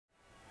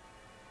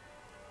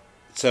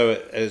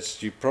So,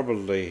 as you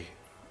probably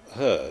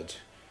heard,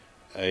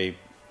 a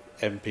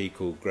MP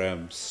called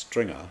Graham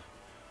Stringer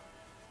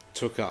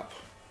took up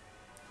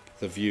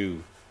the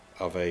view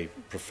of a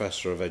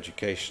professor of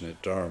education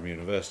at Durham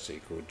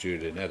University called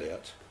Julian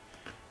Elliot,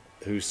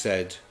 who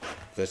said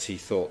that he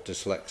thought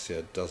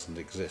dyslexia doesn't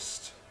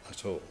exist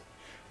at all.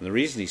 And the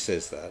reason he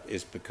says that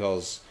is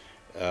because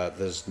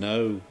there's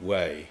no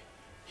way,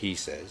 he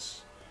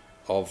says,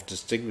 of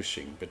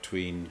distinguishing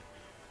between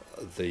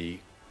the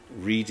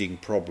reading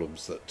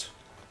problems that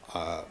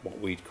what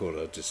we'd call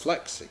a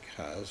dyslexic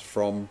has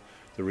from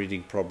the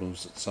reading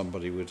problems that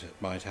somebody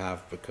might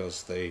have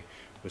because they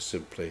were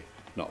simply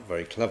not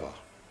very clever.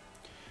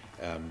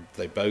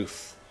 They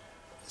both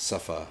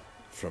suffer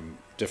from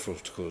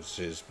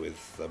difficulties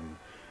with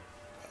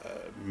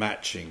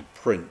matching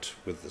print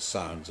with the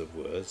sounds of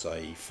words,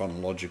 i.e.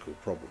 phonological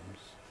problems,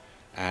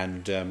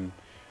 and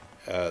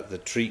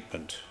the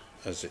treatment,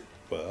 as it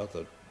were,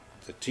 the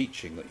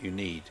teaching that you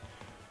need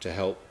to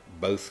help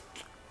both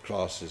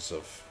classes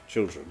of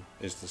children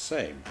is the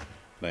same,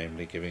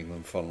 namely giving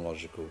them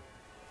phonological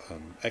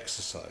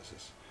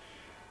exercises.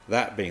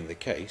 That being the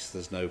case,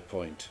 there's no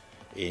point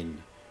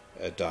in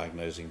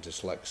diagnosing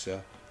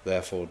dyslexia,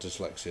 therefore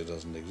dyslexia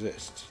doesn't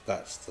exist.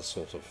 That's the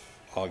sort of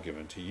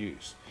argument to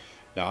use.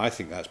 Now, I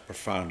think that's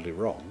profoundly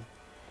wrong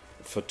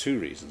for two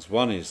reasons.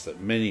 One is that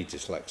many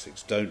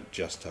dyslexics don't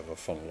just have a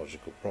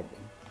phonological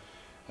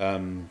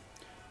problem,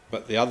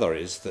 but the other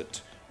is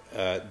that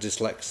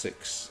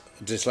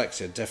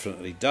dyslexia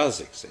definitely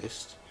does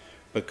exist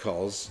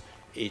because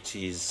it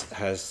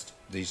has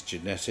these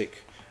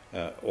genetic,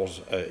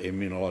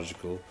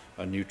 immunological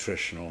and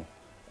nutritional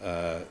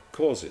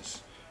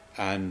causes.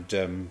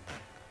 And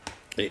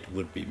it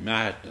would be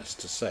madness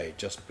to say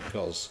just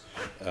because,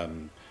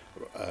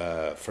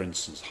 for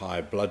instance,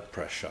 high blood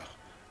pressure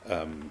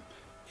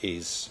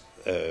is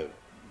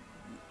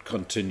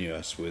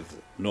continuous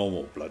with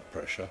normal blood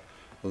pressure,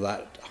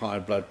 that high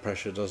blood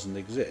pressure doesn't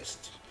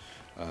exist.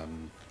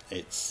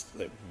 It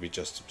would be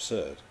just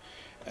absurd.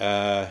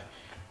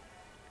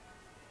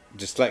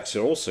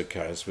 Dyslexia also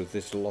carries with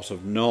it a lot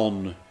of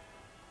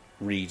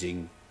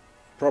non-reading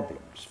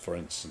problems. For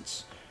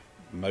instance,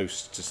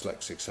 most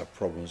dyslexics have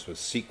problems with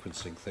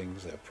sequencing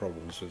things. They have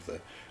problems with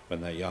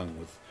when they're young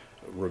with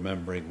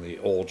remembering the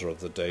order of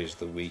the days of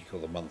the week or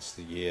the months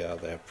of the year.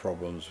 They have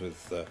problems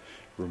with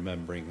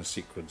remembering the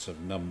sequence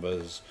of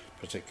numbers,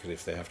 particularly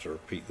if they have to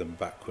repeat them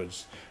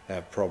backwards. They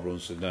have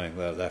problems with knowing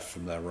their left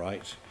from their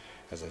right.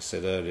 As I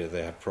said earlier,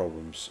 they have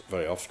problems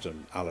very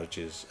often,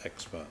 allergies,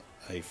 eczema,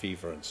 hay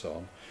fever and so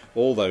on.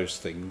 All those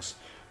things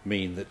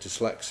mean that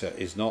dyslexia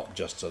is not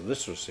just a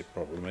literacy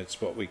problem,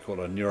 it's what we call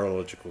a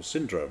neurological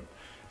syndrome,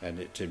 and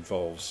it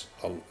involves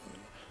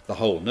the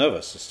whole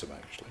nervous system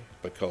actually,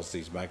 because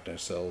these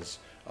magnocells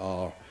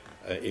are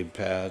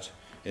impaired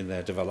in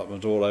their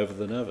development all over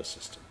the nervous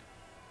system.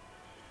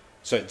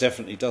 So it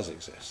definitely does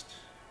exist.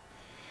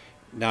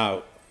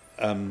 Now,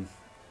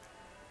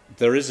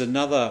 there is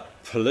another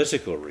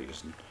political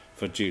reason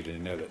for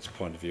Julian Elliot's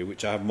point of view,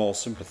 which I have more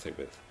sympathy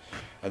with,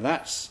 and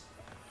that's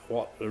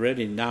what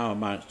really now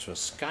amounts to a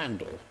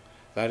scandal.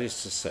 That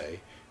is to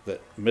say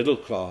that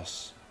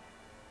middle-class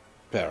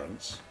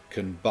parents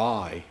can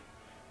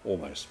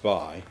almost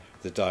buy,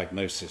 the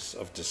diagnosis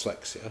of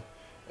dyslexia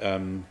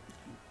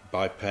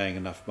by paying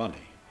enough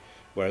money.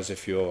 Whereas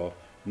if you're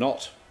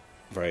not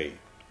very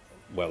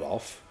well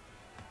off,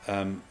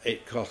 the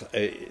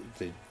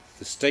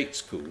state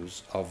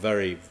schools are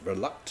very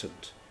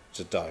reluctant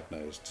to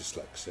diagnose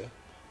dyslexia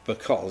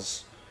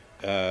because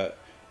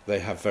they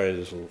have very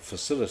little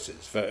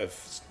facilities,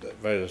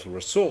 very little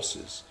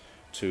resources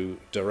to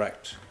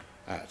direct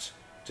at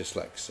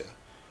dyslexia.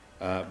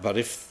 But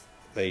if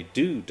they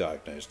do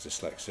diagnose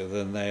dyslexia,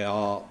 then they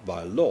are,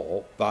 by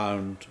law,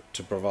 bound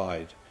to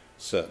provide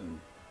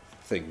certain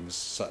things,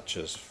 such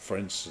as, for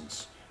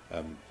instance,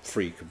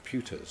 free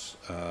computers,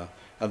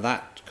 and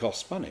that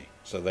costs money,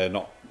 so they're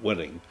not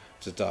willing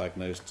to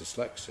diagnose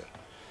dyslexia.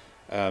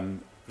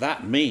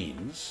 That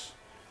means,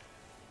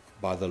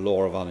 by the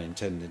law of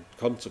unintended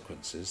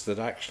consequences, that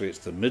actually it's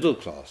the middle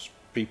class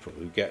people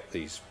who get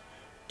these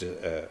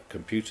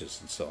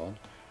computers and so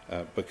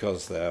on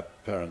because their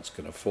parents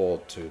can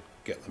afford to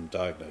get them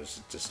diagnosed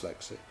with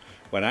dyslexia,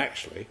 when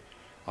actually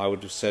I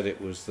would have said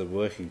it was the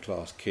working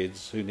class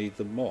kids who need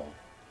them more.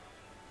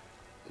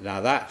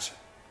 Now that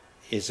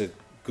is a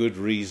good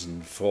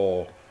reason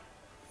for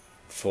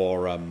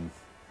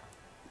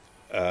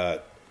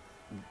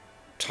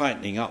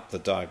tightening up the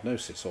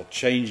diagnosis or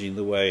changing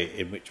the way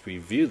in which we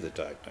view the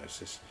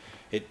diagnosis.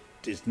 It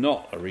is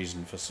not a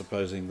reason for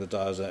supposing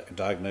the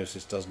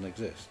diagnosis doesn't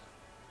exist.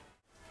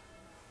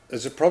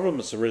 There's a problem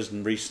that's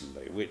arisen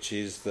recently, which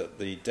is that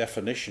the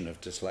definition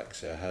of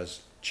dyslexia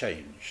has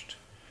changed.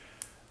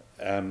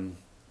 In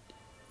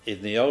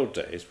the old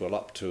days, well,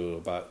 up to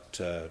about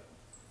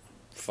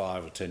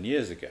 5 or 10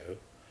 years ago,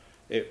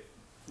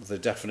 the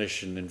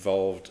definition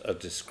involved a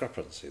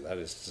discrepancy. That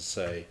is to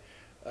say,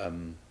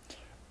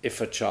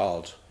 if a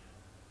child's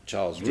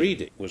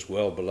reading was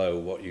well below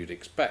what you'd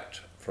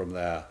expect from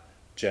their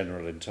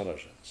general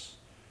intelligence,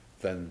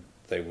 then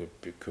they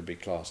could be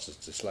classed as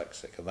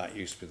dyslexic, and that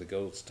used to be the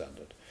gold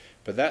standard.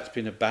 But that's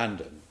been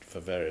abandoned for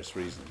various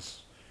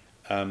reasons.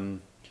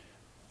 And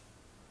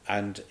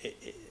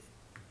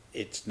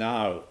it's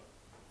now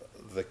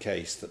the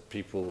case that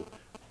people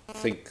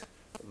think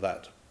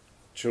that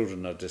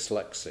children are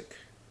dyslexic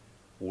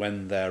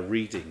when their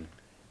reading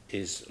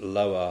is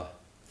lower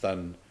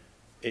than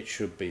it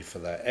should be for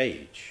their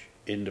age,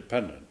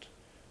 independent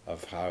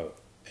of how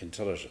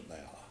intelligent they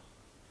are.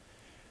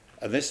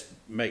 And this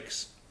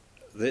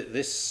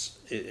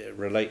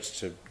relates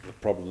to the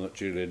problem that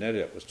Julian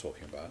Elliot was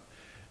talking about,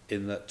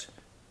 in that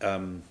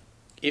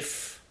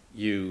if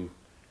you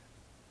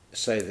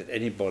say that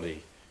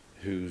anybody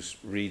whose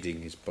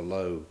reading is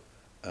below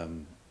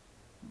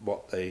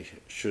what it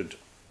should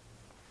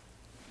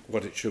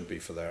be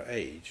for their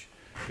age,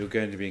 you're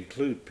going to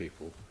include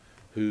people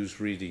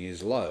whose reading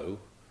is low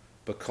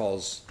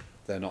because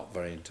they're not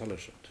very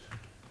intelligent.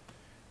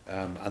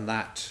 And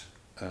that,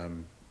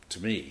 to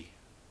me,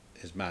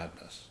 is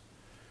madness.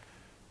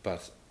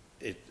 But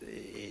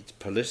it's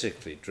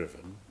politically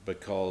driven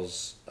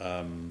because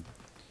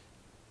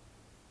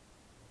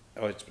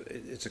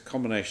it's a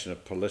combination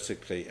of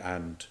politically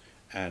and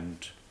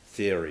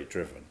theory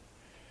driven.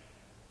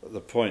 The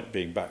point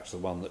being back to the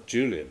one that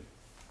Julian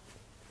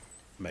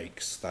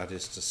makes, that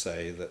is to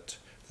say that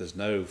there's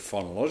no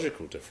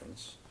phonological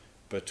difference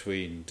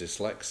between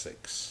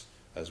dyslexics,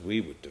 as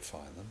we would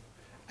define them,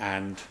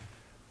 and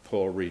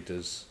poor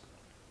readers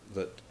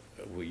that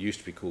we used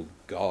to be called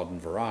garden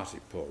variety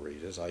poor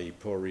readers, i.e.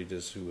 poor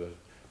readers who were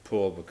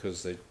poor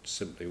because they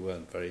simply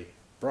weren't very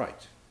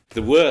bright.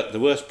 The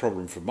worst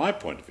problem from my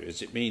point of view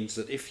is it means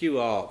that if you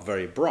are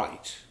very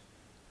bright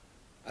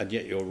and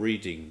yet your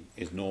reading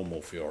is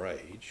normal for your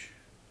age,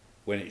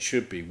 when it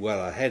should be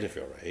well ahead of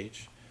your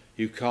age,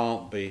 you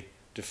can't be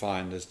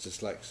defined as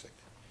dyslexic.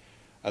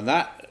 And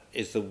that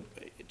is,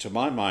 to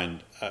my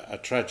mind, a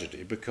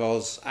tragedy,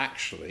 because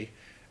actually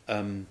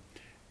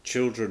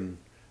children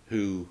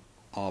who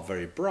are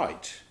very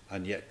bright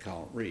and yet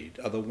can't read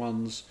are the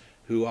ones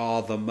who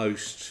are the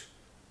most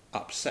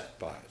upset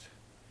by it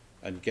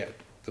and get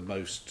the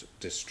most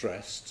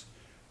distressed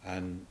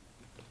and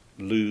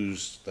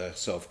lose their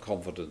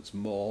self-confidence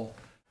more.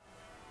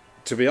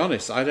 To be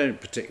honest, I don't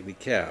particularly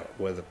care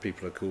whether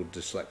people are called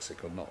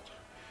dyslexic or not,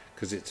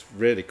 because it's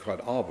really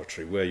quite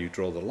arbitrary where you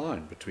draw the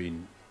line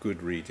between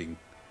good reading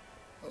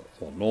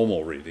or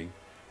normal reading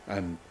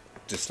and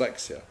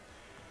dyslexia.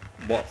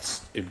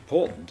 What's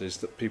important is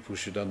that people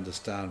should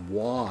understand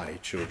why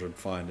children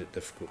find it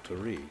difficult to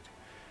read.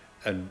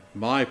 And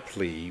my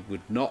plea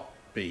would not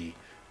be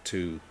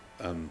to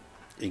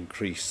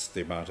increase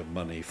the amount of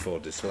money for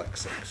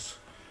dyslexics,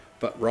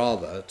 but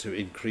rather to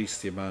increase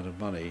the amount of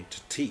money to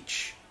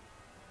teach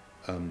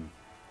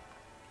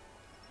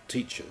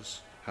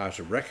teachers how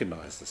to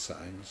recognise the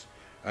signs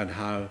and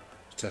how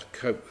to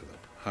cope with them,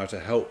 how to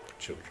help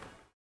children.